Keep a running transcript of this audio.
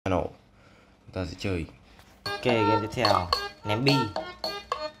Ta sẽ chơi. Ok, game tiếp theo ném bi.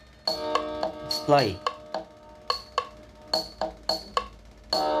 Play.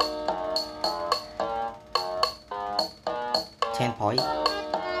 Ten point.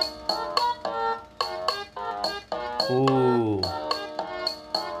 Ooh.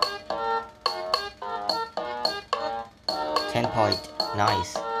 10 point.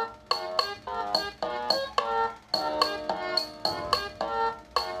 Nice.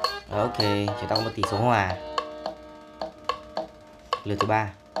 Ok, chúng ta có một tỷ số hòa. Lượt thứ 3.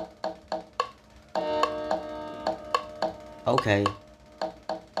 Ok.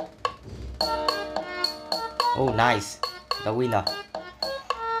 Oh, nice. The winner.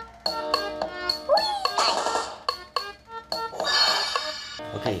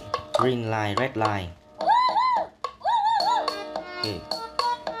 Okay, green line, red line. Okay.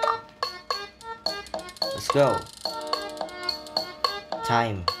 Let's go.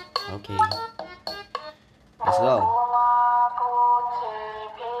 Time. Okay. Let's go.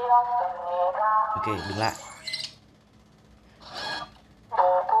 Okay, dừng lại.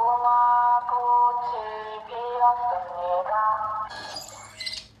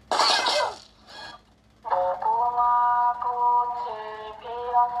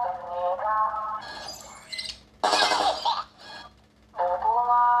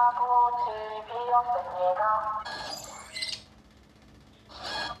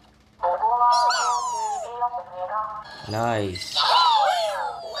 Nice.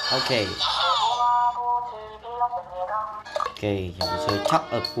 Okay. Okay, chúng ta chơi chop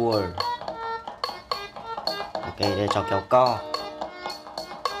a pool. Ok, đây là trò kéo co.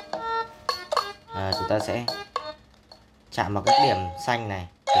 Chúng ta sẽ chạm vào các điểm xanh này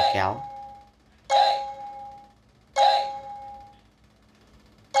để kéo.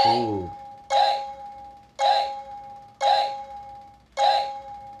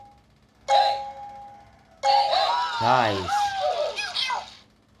 Nice.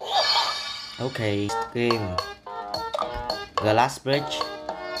 Okay, game. The last bridge.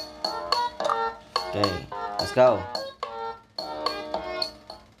 Okay, let's go.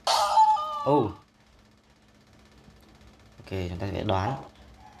 Oh. Ok, chúng ta sẽ đoán.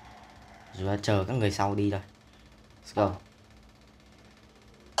 Chúng ta chờ các người sau đi thôi. Let's go.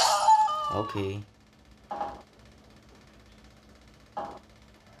 Ok.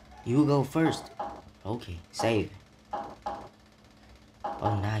 You go first. Okay, save.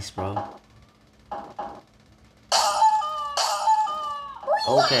 Oh, nice, bro.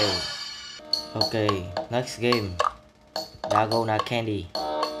 Okay. Okay, next game. Dalgona candy.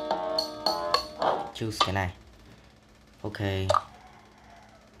 Choose cái này. Okay.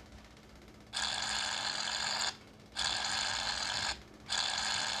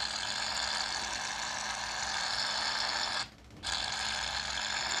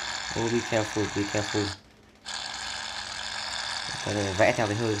 Oh, be careful, be careful. Có thể vẽ theo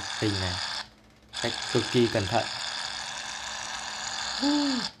cái hình này cách cực kỳ cẩn thận.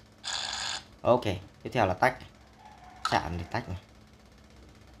 Ok, tiếp theo là tách. Chạm để tách này.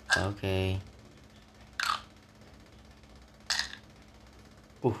 Ok.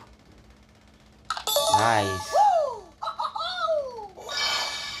 Nice.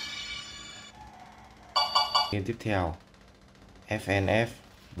 Game tiếp theo FNF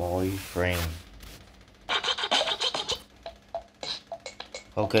Boyfriend.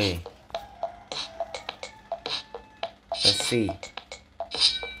 Ok. Let's see.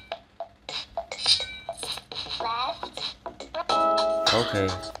 Ok,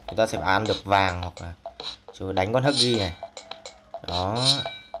 chúng ta sẽ ăn được vàng hoặc là chúng đánh con huggy này. Đó.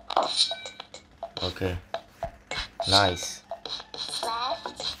 Ok. Nice.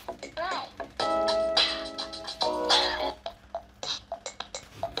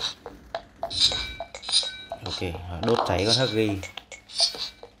 Ok, đốt cháy con huggy.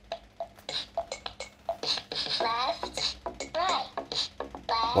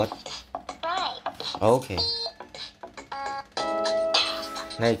 What? Okay.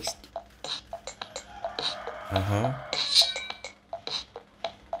 Next.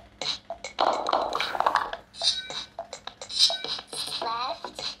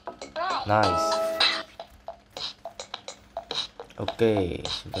 Nice. Ok,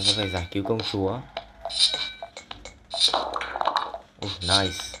 chúng ta sẽ phải giải cứu công chúa.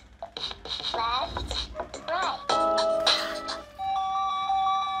 Nice.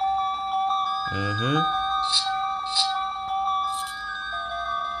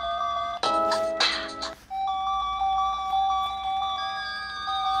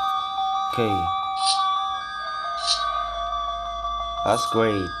 Okay. That's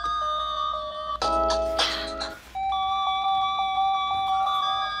great.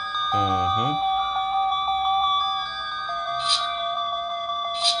 Mm-hmm.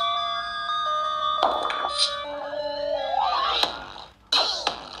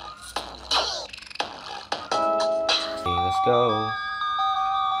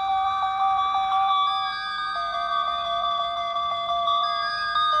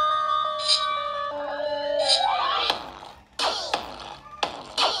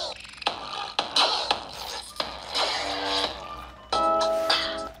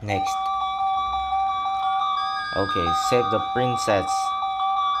 Next. Okay, save the princess.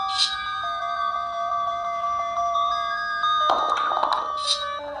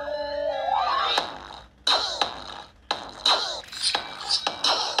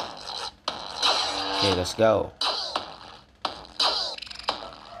 Okay, let's go.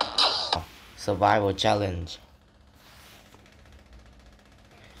 Survival challenge.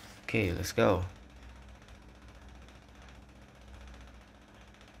 Okay, let's go.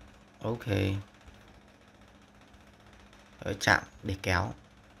 Okay. Ở chạm để kéo.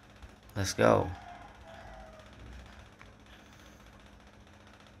 Let's go.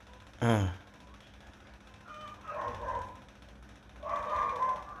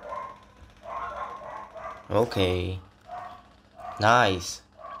 Okay. Nice.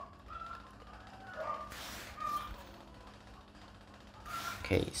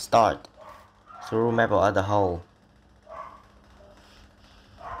 Okay, start. Through map or other hole.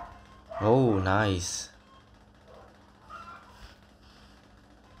 Oh, nice.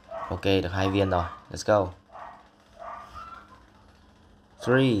 Ok, được 2 viên rồi. Let's go.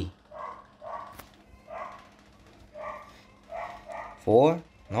 3 4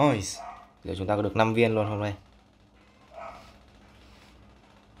 Nice. Giờ chúng ta có được 5 viên luôn hôm nay.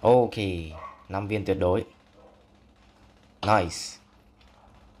 Ok, 5 viên tuyệt đối. Nice.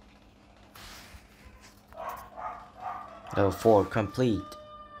 Level 4 complete.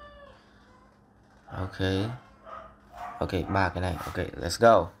 Ok. Ok, 3 cái này. Ok, let's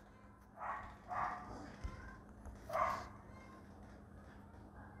go.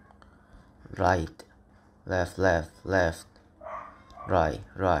 Right. Left, left, left. Right,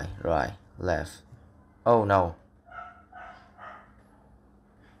 right, right, left. Oh no.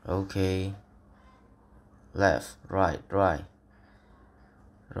 Okay. Left, right, right.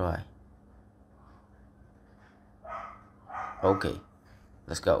 Right. Okay.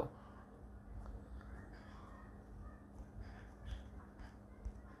 Let's go.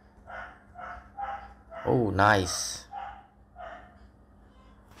 Oh, nice.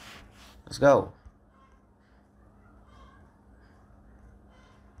 Let's go.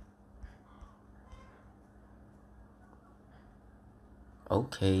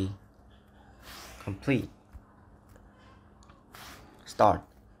 Okay. Complete. Start.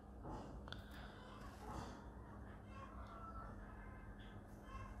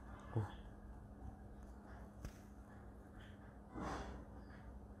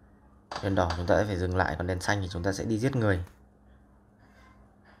 Đèn đỏ chúng ta sẽ phải dừng lại, còn đèn xanh thì chúng ta sẽ đi giết người.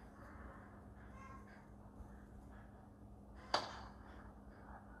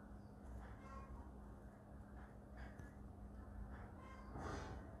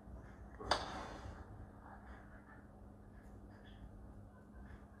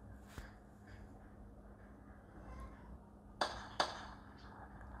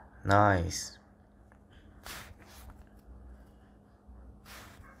 Nice.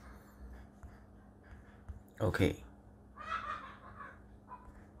 Okay.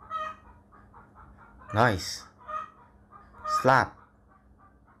 Nice. Slap.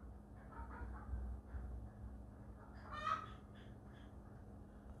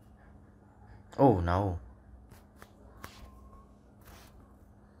 Oh no.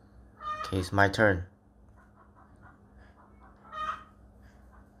 Okay, it's my turn.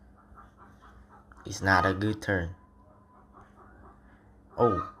 It's not a good turn.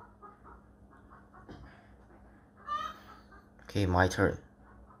 Oh. Okay, my turn.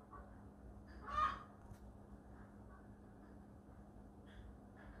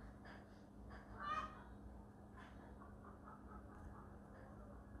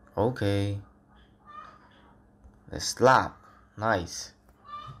 Okay. Let's slap. Nice.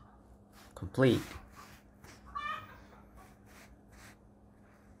 Complete.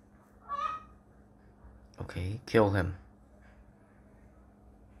 Okay, kill him.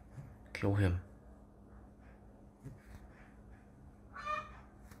 Kill him.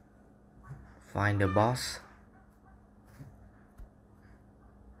 Find the boss.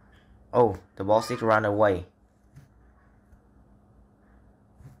 Oh, the boss is run away.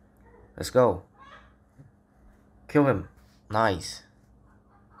 Let's go. Kill him. Nice.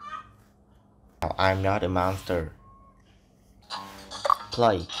 I'm not a monster.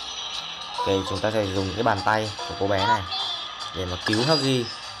 Play. Ok, chúng ta sẽ dùng cái bàn tay của cô bé này để mà cứu Huggy.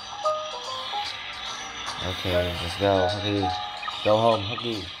 Ok, let's go Huggy. Go home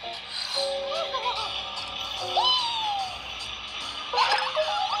Huggy.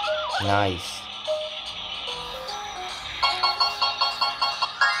 Nice.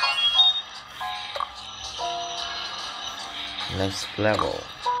 Next level.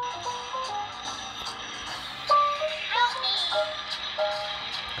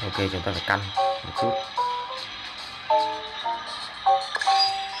 Ok, chúng ta phải căn một chút.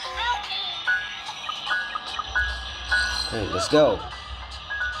 Okay, let's go.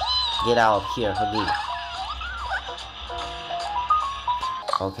 Get out of here, Huggy.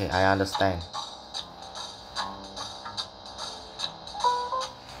 Okay, I understand.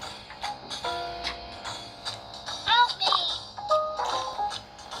 Help me.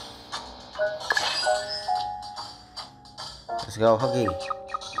 Let's go, Huggy.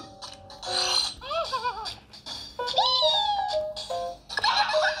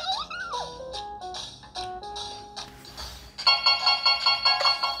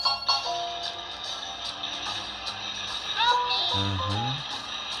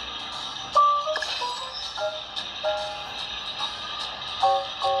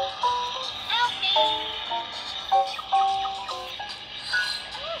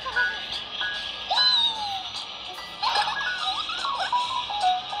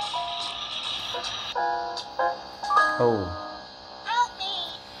 Oh. Help me.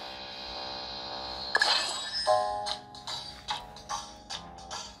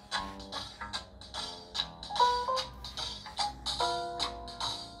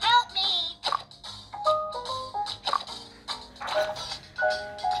 Help me. Help me.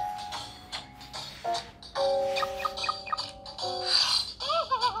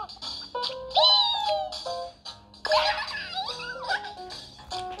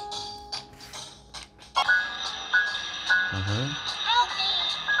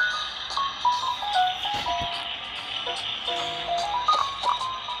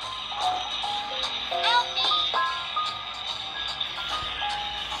 Help me.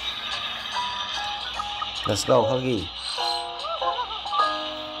 Let's go, Huggy.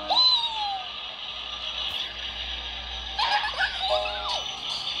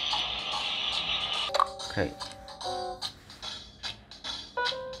 Okay.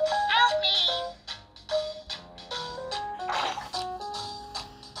 Help me.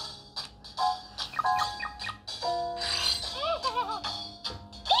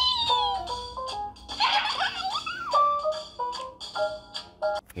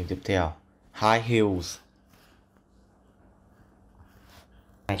 Game tiếp theo, High Heels.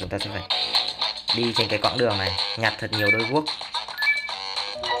 Này chúng ta sẽ phải đi trên cái quãng đường này, nhặt thật nhiều đôi guốc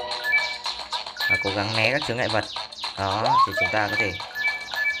và cố gắng né các chướng ngại vật. Đó, thì chúng ta có thể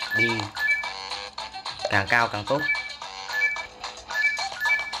đi càng cao càng tốt.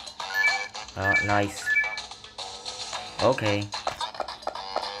 Đó, nice. Ok.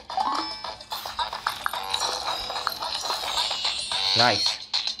 Nice.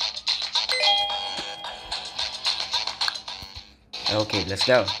 Ok, let's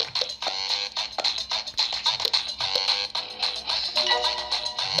go.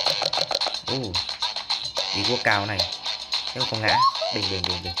 Đi guốc cao này, nếu không ngã. Đỉnh.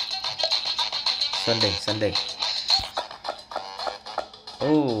 Sân đỉnh.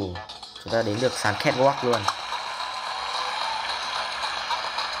 Chúng ta đến được sàn catwalk luôn.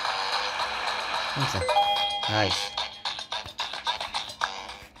 Nice.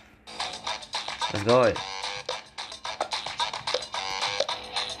 Let's go.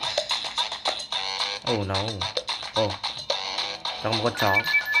 Oh no. Trong một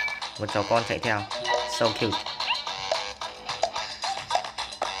chó con chạy theo. So cute.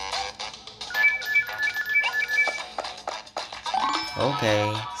 Okay,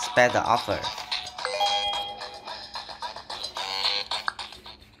 spare the offer.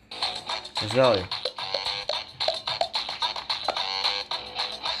 Let's go.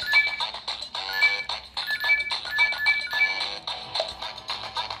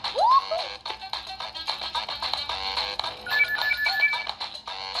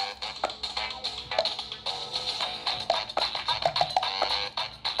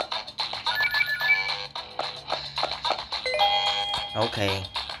 Okay.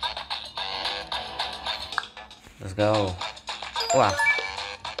 Let's go. Wow.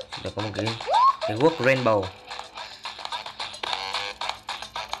 Được có một cái guốc rainbow.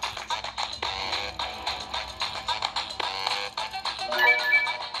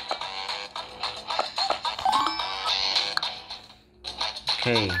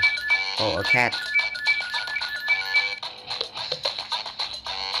 Okay. Oh, a cat.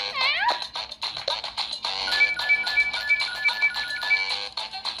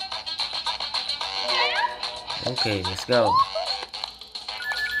 Okay, let's go.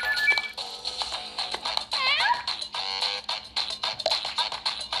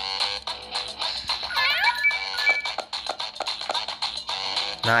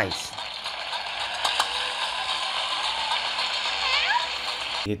 Nice.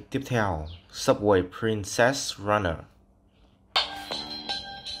 Tiếp theo, Subway Princess Runner.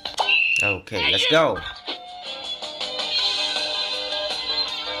 Okay, let's go.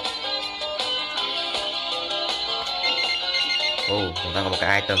 Oh, chúng ta có một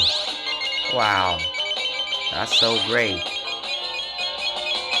cái item. Wow, that's so great.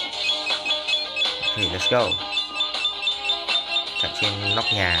 Okay, let's go. Chạy trên nóc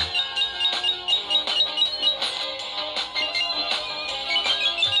nhà.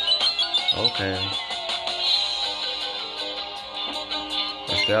 Okay.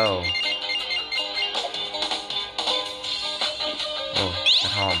 Let's go. Oh,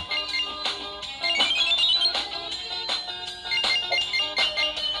 at home.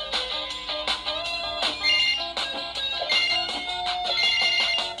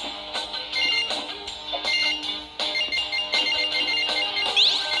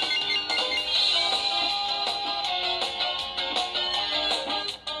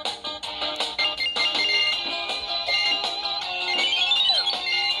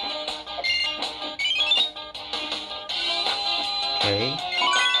 Okay.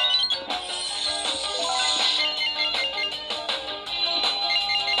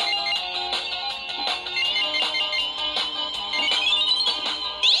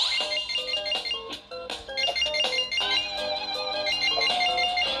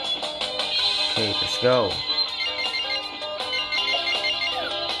 Okay, let's go.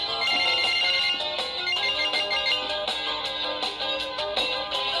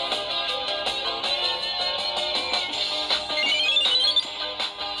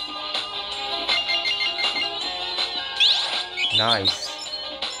 Nice.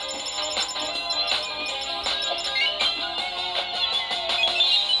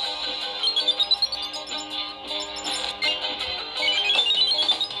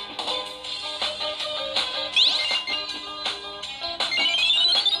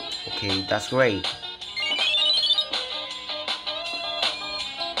 Okay, that's great.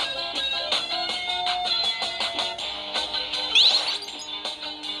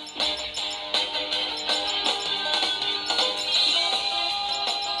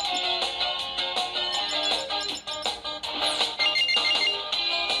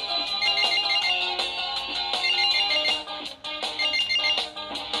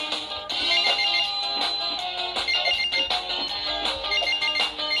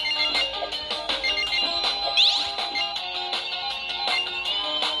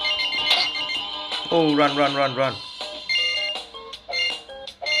 Oh, run, run, run, run.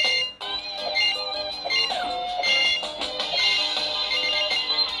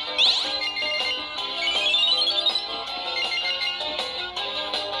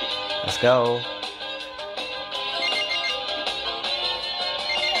 Let's go.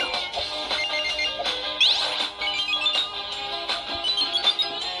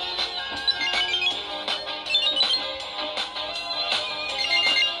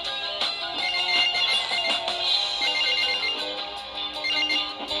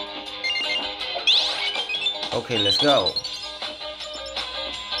 Okay, let's go.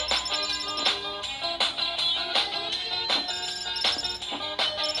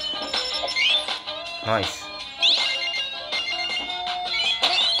 Nice.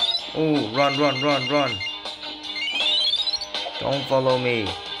 Oh, run, run, run, run. Don't follow me.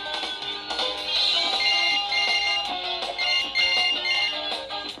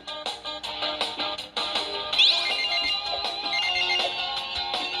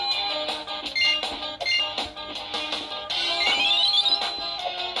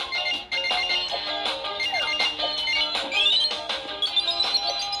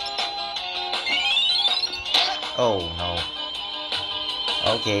 Oh no.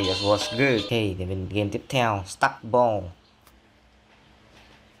 Okay, that was good. Okay, để mình game tiếp theo, Stuck Ball.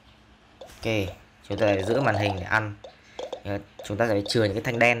 Ok, chúng ta phải giữ màn hình để ăn. Chúng ta phải chừa những cái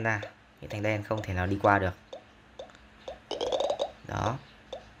thanh đen ra. Những thanh đen không thể nào đi qua được. Đó.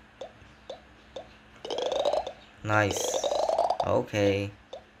 Nice. Ok.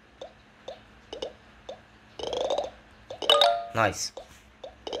 Nice.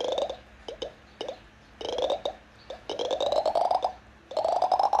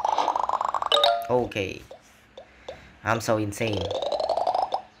 Okay. I'm so insane.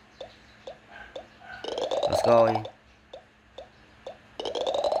 Let's go.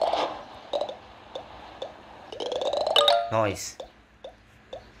 Nice.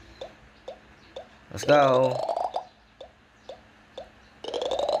 Let's go.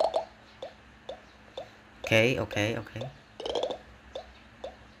 Okay, okay, okay.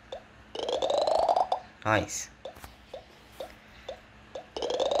 Nice.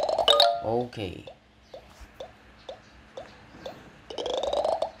 Okay.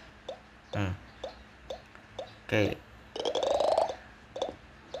 Okay.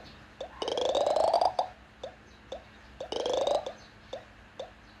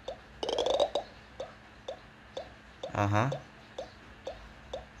 Uh-huh.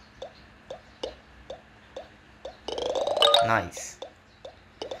 Nice.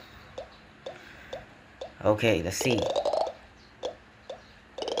 Okay, let's see.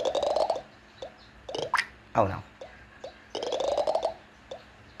 Oh no.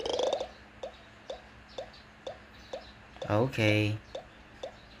 Okay.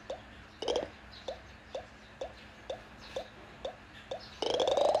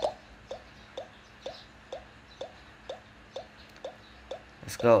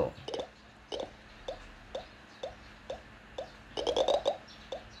 Let's go.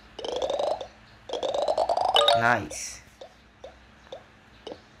 Nice.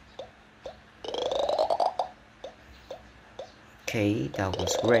 Okay, that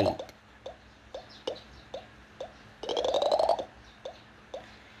was great.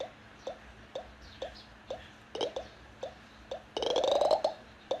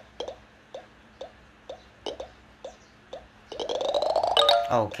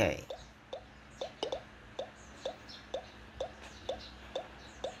 Okay.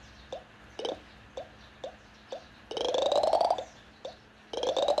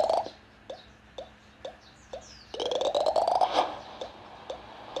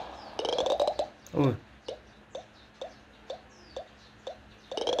 Ui.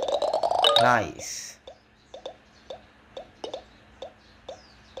 Nice.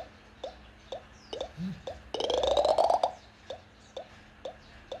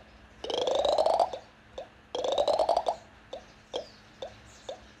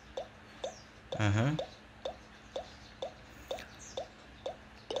 Uh-huh.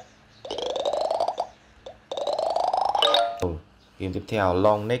 Game tiếp theo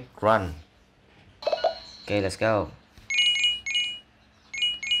long neck run. Okay, let's go.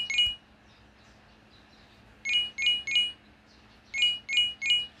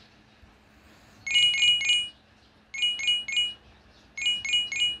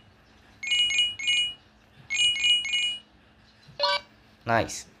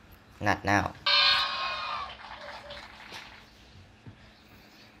 Nice. Not now.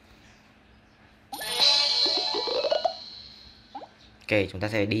 Ok, chúng ta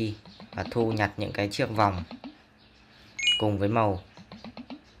sẽ đi và thu nhặt những cái chiếc vòng cùng với màu.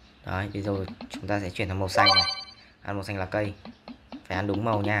 Đấy, bây giờ chúng ta sẽ chuyển sang màu xanh này. Ăn màu xanh là cây. Phải ăn đúng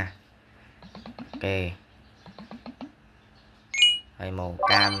màu nha. Ok. Đây, màu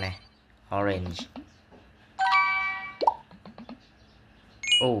cam này. Orange.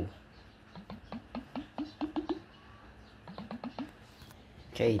 Oh.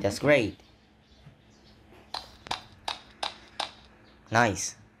 Okay, that's great.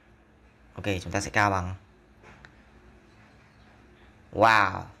 Nice. Ok, chúng ta sẽ cao bằng.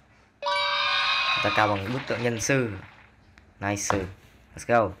 Wow. Chúng ta cao bằng bức tượng nhân sư. Nice. Let's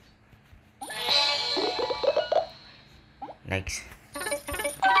go. Next.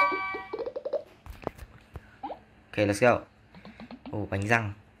 Ok, let's go. Bánh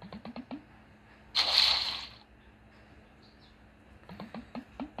răng.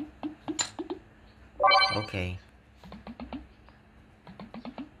 Ok.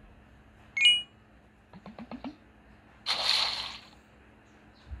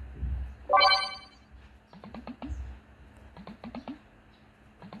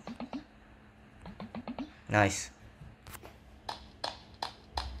 Nice.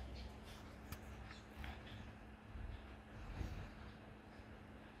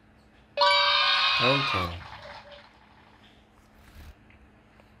 Okay.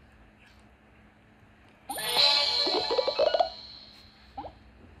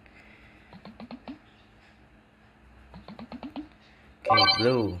 Okay,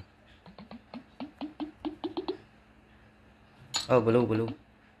 blue. Oh, blue.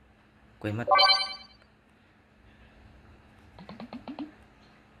 Quên mất.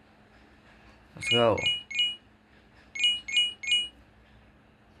 Let's go.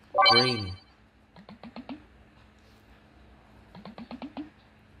 Green.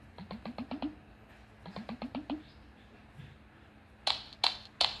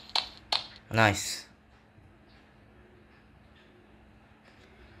 Nice.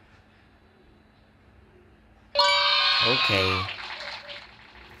 Okay.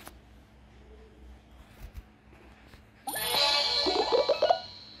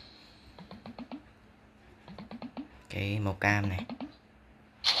 Cái màu cam này.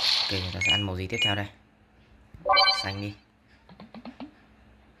 Ok, chúng ta sẽ ăn màu gì tiếp theo đây? Xanh đi.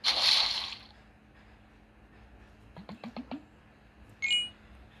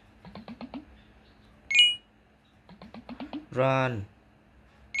 Run.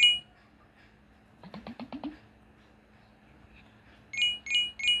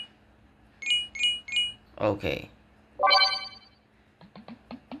 Ok.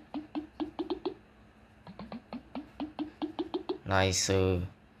 Nice.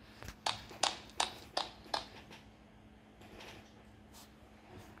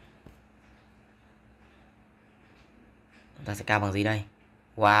 Chúng ta sẽ cao bằng gì đây?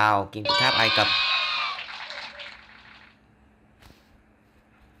 Wow, kim tự tháp Ai Cập.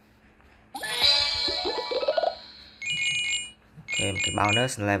 Ok, một cái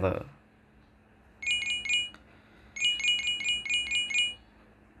bonus level.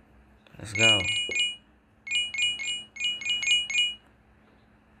 Let's go.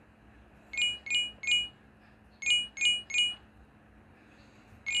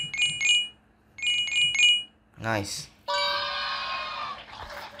 Nice.